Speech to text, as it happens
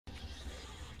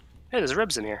Hey, there's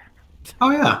ribs in here.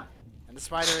 Oh yeah. And the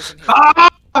spider isn't here. Ah!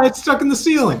 It's stuck in the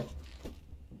ceiling.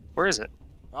 Where is it?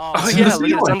 Oh, Oh It's in yeah, the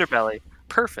look at its ceiling. underbelly.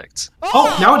 Perfect.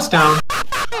 Oh, now it's down.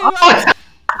 Oh.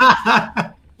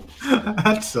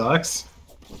 That sucks.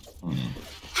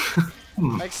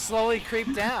 like slowly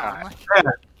creep down. Yeah,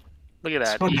 Look at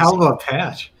it's that. one Easy. hell of a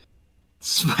patch.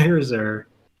 Spiders are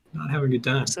not having a good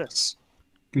time. What's this?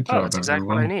 Good Oh, job, that's exactly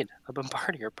what I everyone. need. A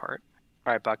bombardier part.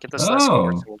 All right, Buck, get this last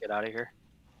quartz and we'll get out of here.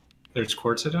 There's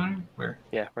quartz down here? Where?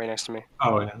 Yeah, right next to me.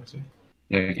 Oh yeah. I see.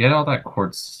 Yeah, get all that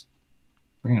quartz.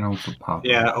 Bring it home for Pop.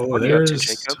 Yeah. Oh, What are you up to, there's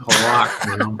Jacob? a lot.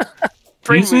 You know.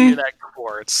 Bring Excuse me me? that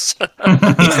quartz.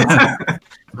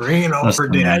 Bring it over,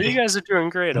 Listen, Yeah, Daddy. you guys are doing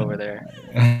great over there.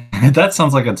 That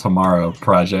sounds like a tomorrow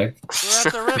project. We're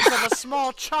at the ribs of a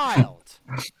small child.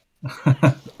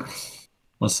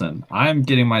 Listen, I'm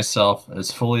getting myself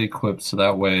as fully equipped so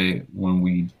that way when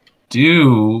we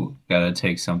do gotta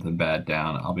take something bad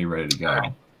down, I'll be ready to go.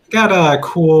 Got a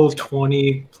cool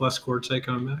 20 plus quartzite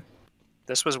coming back.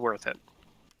 This was worth it.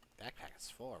 Backpack is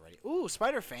full already. Ooh,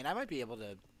 spider feint. I might be able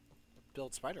to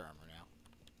build spider armor now.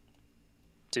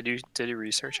 Did you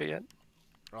research it yet?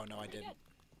 Oh no, I didn't.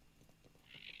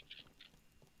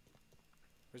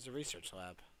 Where's the research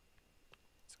lab?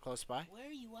 It's close by. Where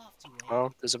are you off to?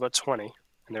 Well, there's about 20,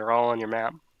 and they're all on your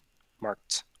map,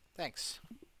 marked. Thanks.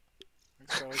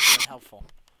 Thanks for always being helpful.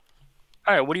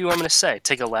 All right, what do you want me to say?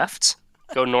 Take a left?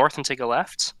 Go north and take a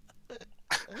left?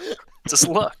 Just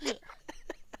look.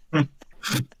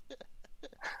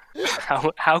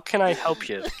 How can I help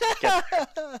you get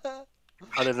there?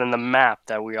 Other than the map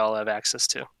that we all have access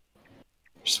to?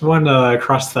 Just one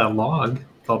across that log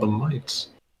with all the mites.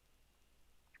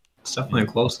 It's definitely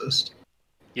the closest.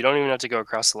 You don't even have to go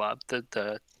across the lab.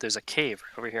 There's a cave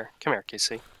right over here. Come here,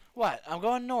 Casey. What? I'm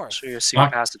going north. Show you a secret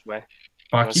Fuck. passageway.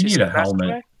 Fuck, Wanna you see need a secret helmet,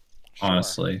 passageway? Sure.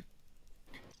 honestly.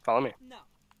 Follow me. No.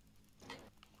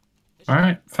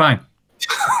 Alright, fine.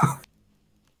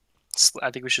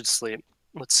 I think we should sleep.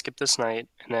 Let's skip this night,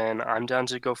 and then I'm down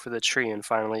to go for the tree and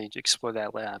finally explore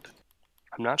that lab.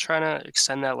 I'm not trying to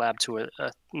extend that lab to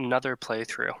another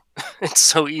playthrough. It's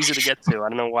so easy to get to. I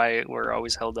don't know why we're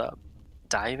always held up.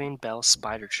 Diving bell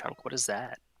spider chunk. What is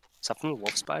that? Is that from the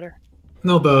wolf spider?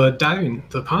 No, the diving,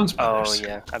 the pond Oh spiders.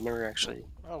 yeah, I've never actually.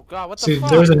 Oh god, what the See, fuck?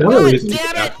 there's another God reason.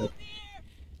 damn it!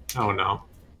 Oh no.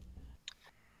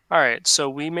 All right, so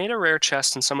we made a rare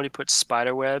chest, and somebody put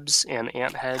spider webs and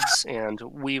ant heads and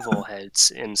weevil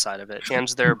heads inside of it, and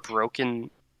their broken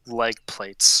leg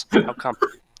plates. How come?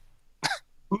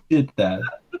 Who did that?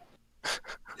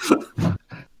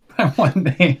 I want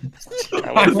names.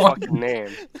 I want a fucking name.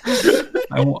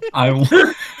 I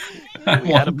We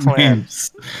had a want plan.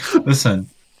 names. Listen,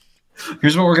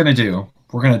 here's what we're gonna do.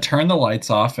 We're gonna turn the lights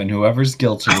off, and whoever's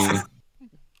guilty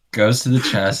goes to the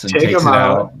chest and Take takes it 'em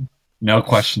out. out. No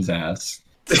questions asked.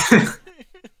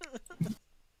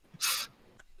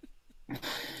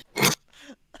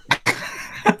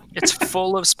 It's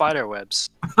full of spider webs.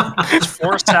 There's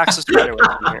 4 stacks of spider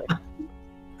webs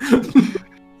in here.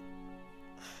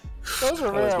 Those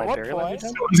are Oh, is rare my at what berry leather point? done?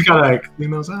 Someone's gotta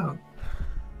clean those out.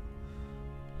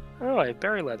 Oh, I have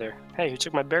berry leather. Hey, who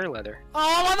took my berry leather?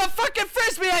 Oh, I'm on the fucking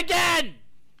frisbee again!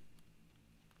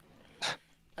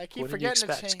 I keep What did you forgetting to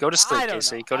expect? change. Go to sleep, I don't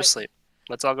Casey. know. Go to sleep.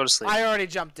 Let's all go to sleep. I already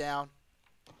jumped down.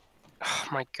 Oh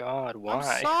my god, I'm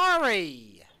why?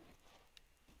 sorry.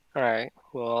 Alright,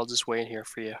 well, I'll just wait here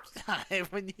for you. I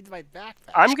would need my backpack.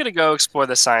 I'm gonna go explore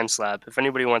the science lab if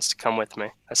anybody wants to come with me.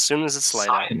 As soon as it's light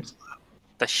out. Science.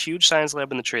 The huge science lab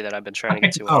in the tree that I've been trying to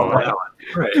get to. Oh, all night. wow.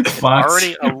 Right. It's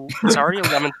already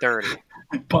 11:30.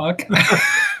 Buck.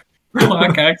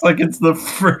 Buck acts like it's the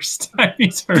first time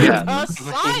he's heard Yeah. of it.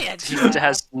 Science! He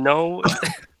has no.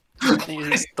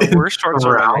 He's the worst shorts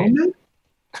I've ever made. Around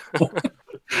it?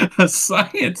 A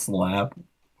science lab?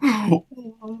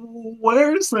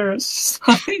 Where's there a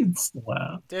science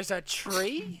lab? There's a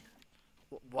tree?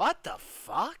 What the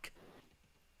fuck?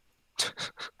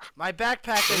 My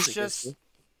backpack is Crazy, just... Casey.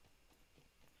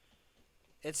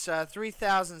 It's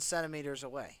 3,000 centimeters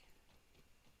away.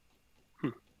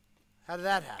 How did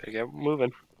that happen? Gotta get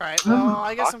moving. Alright, well,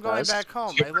 I guess I'm going Podcast. back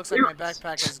home. It looks like my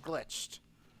backpack is glitched.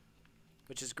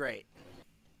 Which is great.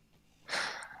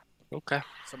 Okay.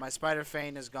 So my spider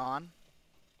feint is gone.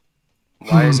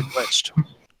 Why is it glitched?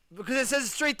 Because it says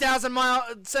it's 3,000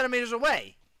 centimeters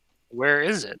away. Where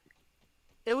is it?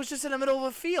 It was just in the middle of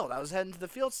a field. I was heading to the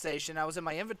field station. I was in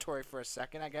my inventory for a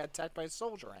second. I got attacked by a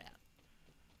soldier ant.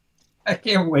 I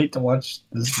can't wait to watch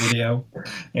this video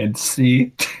and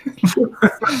see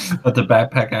that the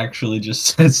backpack actually just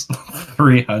says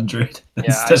 300. Yeah,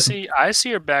 instead of- I see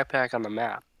your backpack on the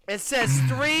map. It says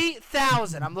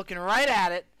 3,000. I'm looking right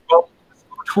at it. Well,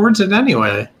 towards it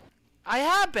anyway. I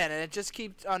have been, and it just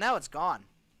keeps. Oh, now it's gone.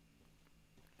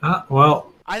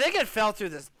 Well, I think it fell through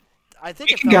this. I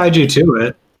think we it can fell guide you to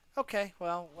it. Okay,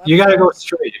 well. You gotta go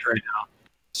straight right now.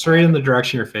 Straight in the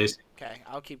direction you're facing. Okay,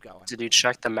 I'll keep going. Did you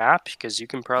check the map? Because you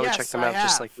can probably check the map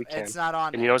just like we can. It's not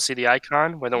on. And you don't see the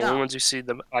icon? We're the No. only ones who see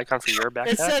the icon for your backpack?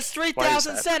 It says Why is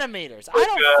 3,000 that? centimeters. I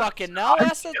don't fucking know.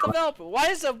 Ask the developer. Why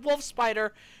is a wolf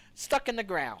spider stuck in the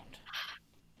ground?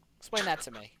 Explain that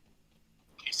to me.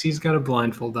 Casey's got a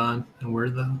blindfold on, and we're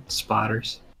the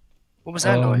spotters. What was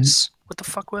that noise? What the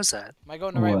fuck was that? Am I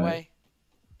going the right What? way?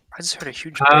 I just heard a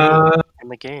huge bang in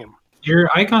the game. Your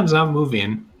icon's not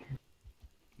moving.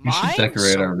 We should Mine?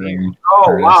 decorate our room. Oh,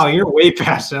 Curtis. wow, you're way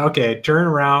past it. Okay, turn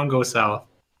around, go south.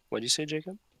 What'd you say,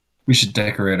 Jacob? We should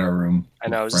decorate our room. I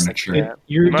know, I was with just furniture. thinking that.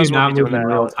 You We might do as well not be move doing in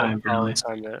that real all time, the apparently.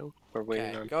 time that we're waiting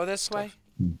Okay, on. go this stuff.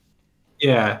 way.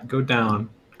 Yeah, go down.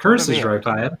 Curse is right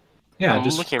by it. Yeah, I'm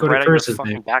just looking go right to at your Curse's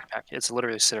fucking name. backpack. It's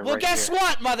literally sitting Well, right guess here.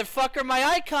 what, motherfucker? My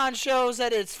icon shows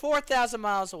that it's 4,000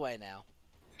 miles away now.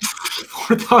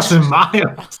 4,000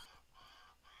 miles.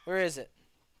 Where is it?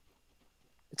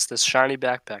 It's this shiny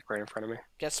backpack right in front of me.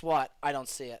 Guess what? I don't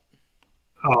see it.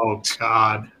 Oh,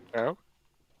 God. No?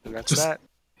 And that's Just- that.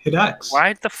 Hit X.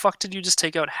 Why the fuck did you just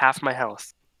take out half my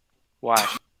health? Why?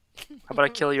 How about I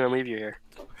kill you and leave you here?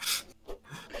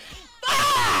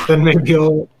 Then maybe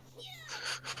you'll...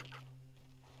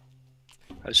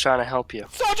 I was trying to help you.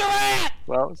 Soldier rat!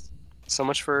 Well, so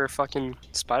much for fucking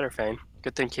spider fame.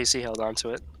 Good thing Casey held on to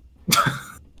it.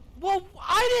 Well,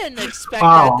 I didn't expect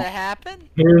Wow. that to happen.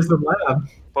 Here's the lab.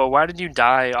 Well, why did you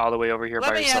die all the way over here Let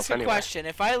by me yourself ask a anyway? question.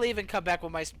 If I leave and come back, will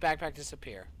my backpack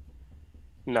disappear?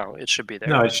 No, it should be there.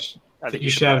 No, I think you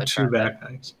should have two probably try that.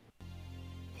 backpacks.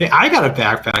 Hey, I got a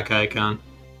backpack icon.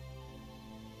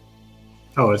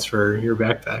 Oh, it's for your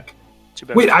backpack. Too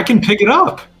bad. Wait, I can pick it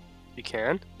up. You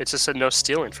can? It just said no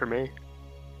stealing for me.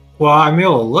 Well, I'm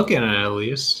able to look at it at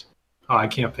least. Oh, I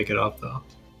can't pick it up though.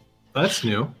 That's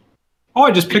new. Oh,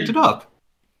 I just picked it up.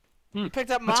 You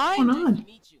picked up What's mine? going on?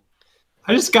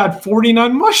 I just got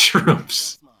 49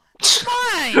 mushrooms.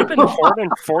 Mine! You've been hoarding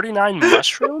 49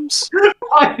 mushrooms?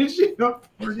 Why did you have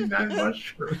 49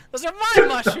 mushrooms? Those are my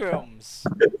mushrooms.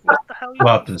 What the hell?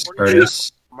 About this,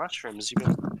 Curtis. Mushrooms? You've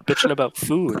been bitching about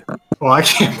food. Well, I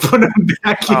can't put them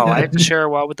back in. Oh, I have to share a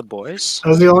while with the boys? That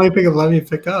was the only thing it let me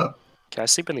pick up. Can I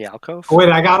sleep in the alcove? Oh, wait,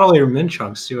 I got all your mint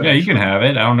chunks too. Yeah, you can have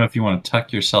it. I don't know if you want to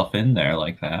tuck yourself in there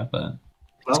like that, but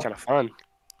It's kind of fun.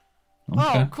 okay.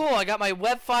 Oh, cool. I got my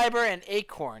web fiber and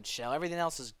acorn shell. Everything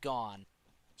else is gone.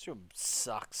 This room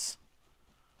sucks.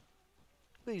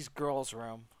 Look at these girls'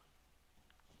 room.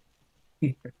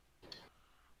 How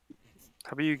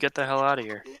about you get the hell out of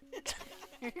here?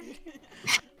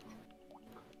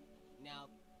 Now,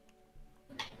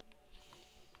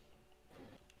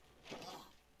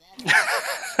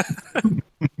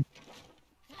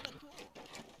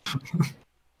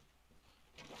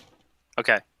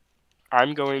 Okay.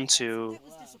 I'm going to that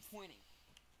was disappointing.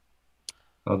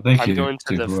 Oh, thank you I'm going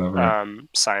to the whoever.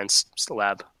 science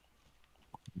lab.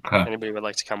 Okay. Anybody would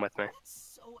like to come with me?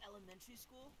 That's so elementary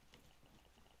school.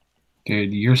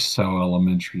 Dude, you're so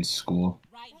elementary school.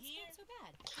 Right here.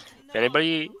 If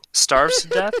anybody starves to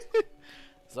death,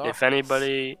 So, if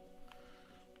anybody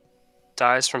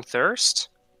dies from thirst,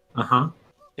 Uh huh.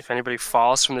 if anybody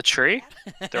falls from the tree,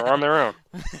 they're on their own.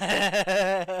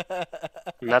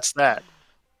 And that's that.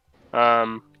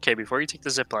 Okay, before you take the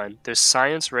zip line, there's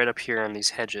science right up here in these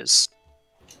hedges.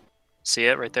 See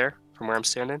it right there from where I'm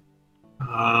standing?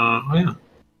 Oh yeah.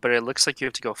 But it looks like you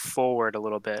have to go forward a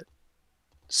little bit.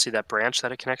 See that branch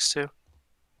that it connects to?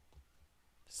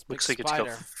 This big Looks like you have to go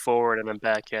spider. forward and then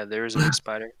back. Yeah, there is a big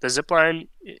spider. The zip line,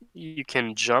 you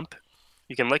can jump.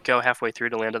 You can let go halfway through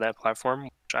to land on that platform,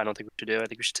 which I don't think we should do. I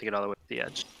think we should take it all the way to the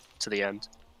edge, to the end.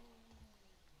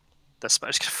 That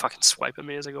spider's gonna fucking swipe at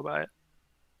me as I go by it.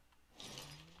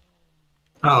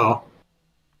 Oh.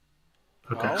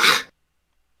 Okay. Well,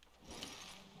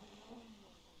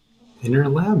 Inner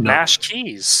lab now. Mash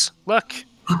keys. Look.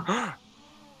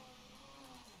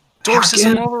 Door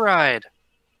system Again? override.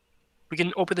 We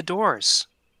can open the doors.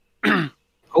 Oh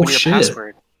We need a shit.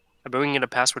 password. I bet we can get a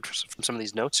password from some of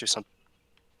these notes or something.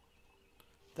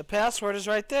 the password is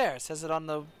right there. It says it on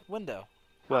the window.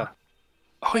 What?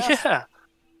 Oh Pass- yeah.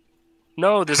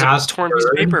 No, there's a torn piece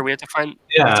of Password? paper. We have to find.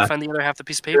 We have Yeah. to find the other half of the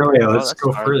piece of paper. Here we go. Oh, Let's that's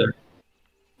go fine. further.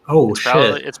 Oh It's shit.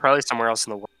 probably, it's probably somewhere else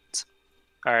in the world.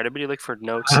 All right, everybody look for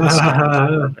notes. And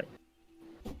stuff.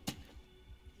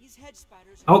 These hedge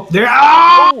spiders. Oh, there.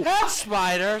 Oh, Head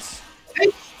spiders.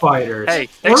 spiders. Hey,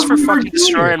 thanks What for were you fucking doing?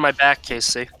 destroying my back,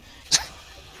 Casey.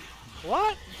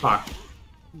 What? Fuck.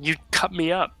 You cut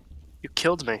me up. You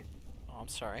killed me. Oh, I'm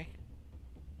sorry.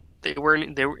 They were.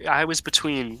 I was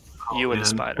between you and the Man,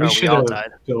 spider. we Oh, we should all have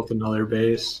died. built another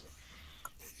base.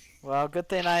 Well, good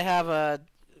thing I have a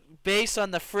base on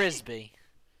the frisbee.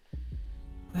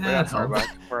 We're That not far helped.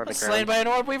 back. We're on the Slain ground. by an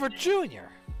Orb Weaver Jr.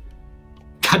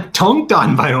 Got dunked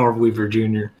on by Orb Weaver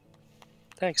Jr.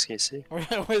 Thanks, Casey. This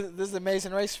is the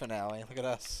Amazing Race finale. Look at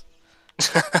us.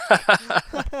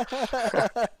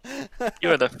 You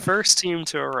are the first team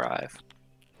to arrive.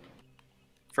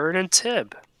 Vernon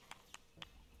Tibb.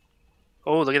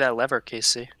 Oh, look at that lever,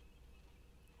 Casey.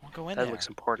 I'll go in That there. looks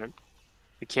important.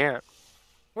 We can't.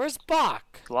 Where's Bach?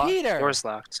 Locked. Peter. Door's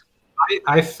locked.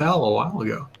 I fell a while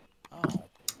ago. Oh,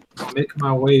 I'm making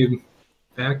my way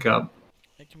back up.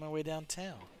 making my way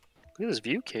downtown. Look at this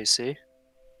view, Casey.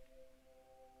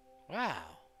 Wow.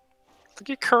 Look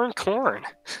at current corn.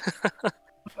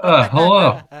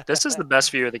 Hello. This is the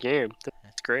best view of the game.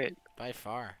 That's great. By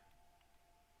far.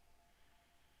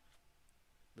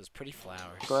 Those pretty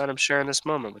flowers. Glad I'm sharing this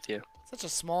moment with you. Such a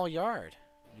small yard.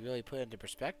 You really put it into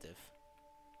perspective.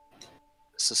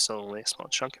 This is still only a small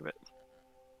chunk of it.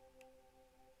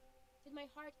 Did my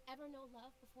heart ever know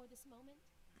love before this moment?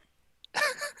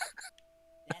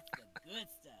 That's the good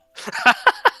stuff.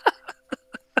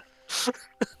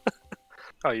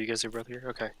 Oh, you guys are both here?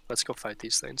 Okay, let's go fight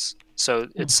these things. So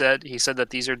he said that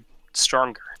these are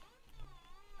stronger.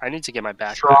 I need to get my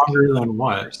back. Stronger than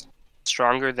what?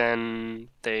 Stronger than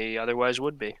they otherwise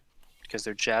would be. Because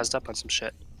they're jazzed up on some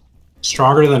shit.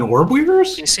 Stronger than Orb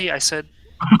Weavers? You see, I said...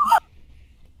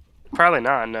 Probably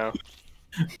not, no.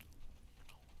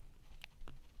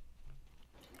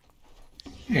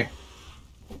 Here.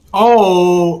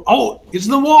 Oh, it's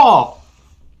in the wall.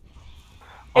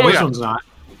 Oh my this God. one's not.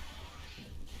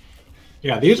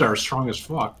 Yeah, these are strong as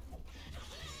fuck.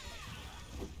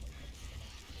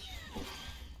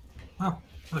 Oh,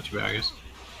 not too bad, I guess.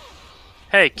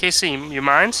 Hey, Casey, you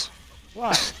mind?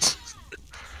 What?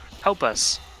 Help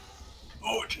us.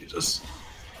 Oh, Jesus.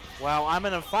 Well, I'm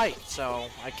in a fight, so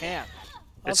I can't.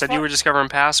 It said you were discovering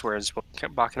passwords while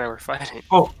Bach and I were fighting.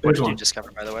 Oh, What there's did you one.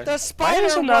 discover, by the way? The Why spider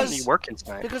is it not was working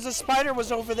tonight? because the spider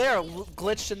was over there,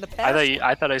 glitched in the past.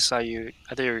 I thought I saw you.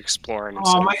 I thought you were exploring. And Oh,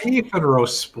 stuff. my aphid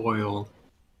roast spoiled.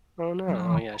 Oh no!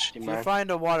 Oh yeah, she If you mine.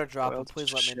 find a water drop, Spoiled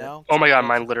please let me shit. know. Oh my god,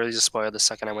 mine literally just spoiled the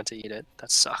second I went to eat it.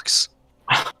 That sucks.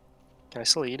 Can I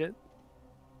still eat it?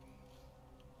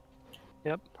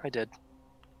 Yep, I did.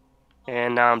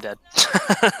 And now I'm dead.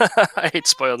 I ate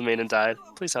spoiled meat and died.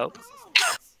 Please help.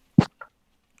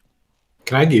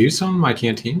 Can I give you some in my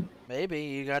canteen? Maybe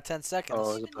you got 10 seconds.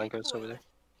 Oh, the blanket's over there.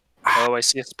 Oh, I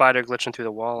see a spider glitching through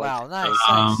the wall. Wow, nice.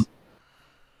 Um,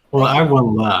 Well, I have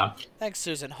one left. Thanks,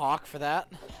 Susan Hawk, for that.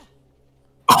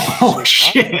 Oh,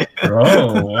 shit.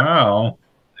 Oh, wow.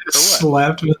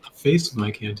 Slapped me in the face with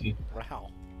my canteen. Wow.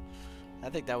 I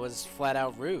think that was flat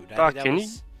out rude. I Doc, think that can you-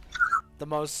 was the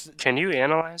most Can you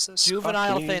analyze this?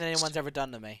 juvenile Can you- thing anyone's ever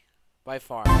done to me. By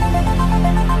far.